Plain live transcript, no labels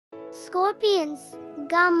Scorpions,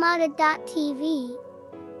 Gamada.tv.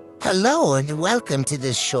 Hello and welcome to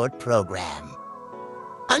this short program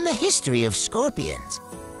on the history of scorpions.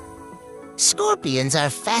 Scorpions are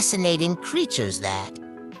fascinating creatures that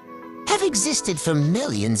have existed for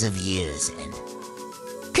millions of years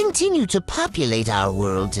and continue to populate our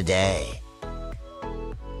world today.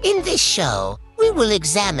 In this show, we will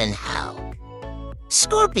examine how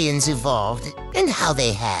scorpions evolved and how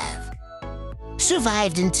they have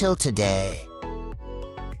survived until today.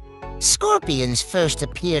 Scorpions first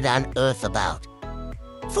appeared on Earth about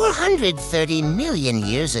 430 million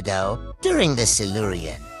years ago during the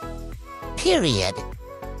Silurian period.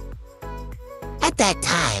 At that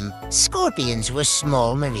time, scorpions were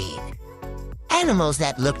small marine animals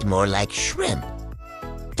that looked more like shrimp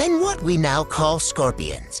than what we now call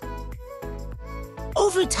scorpions.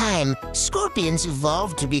 Over time, scorpions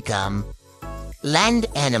evolved to become land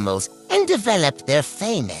animals and developed their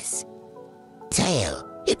famous tail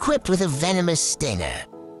equipped with a venomous stinger.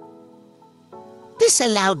 This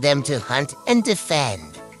allowed them to hunt and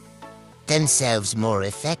defend themselves more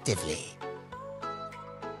effectively.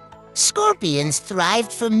 Scorpions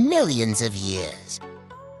thrived for millions of years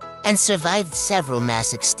and survived several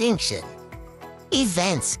mass extinction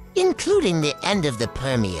events, including the end of the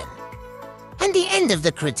Permian and the end of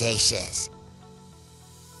the Cretaceous.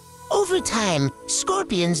 Over time,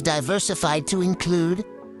 scorpions diversified to include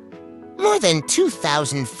more than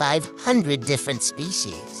 2,500 different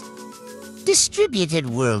species, distributed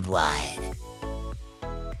worldwide.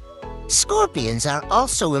 Scorpions are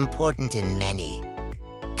also important in many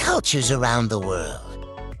cultures around the world.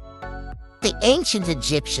 The ancient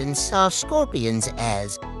Egyptians saw scorpions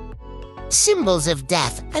as symbols of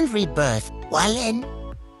death and rebirth, while in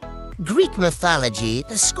Greek mythology,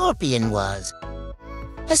 the scorpion was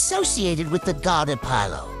associated with the god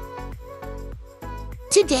Apollo.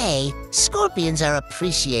 Today, scorpions are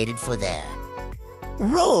appreciated for their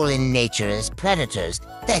role in nature as predators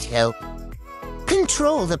that help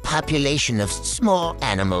control the population of small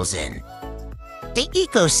animals in the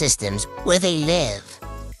ecosystems where they live.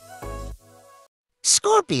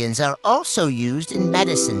 Scorpions are also used in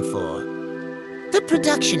medicine for the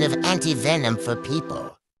production of anti-venom for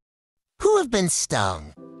people who have been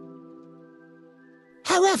stung.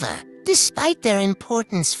 However, despite their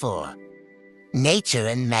importance for nature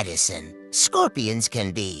and medicine, scorpions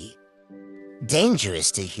can be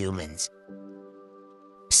dangerous to humans.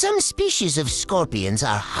 Some species of scorpions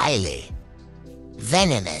are highly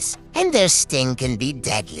venomous, and their sting can be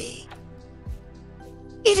deadly.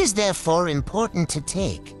 It is therefore important to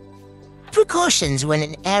take precautions when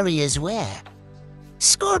in areas where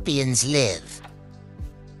scorpions live.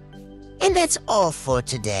 And that's all for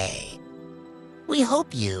today. We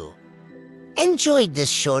hope you enjoyed this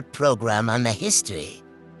short program on the history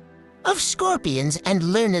of scorpions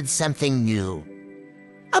and learned something new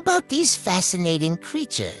about these fascinating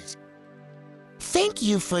creatures. Thank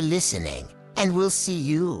you for listening, and we'll see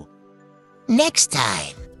you next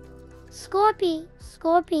time.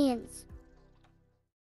 Scorpions.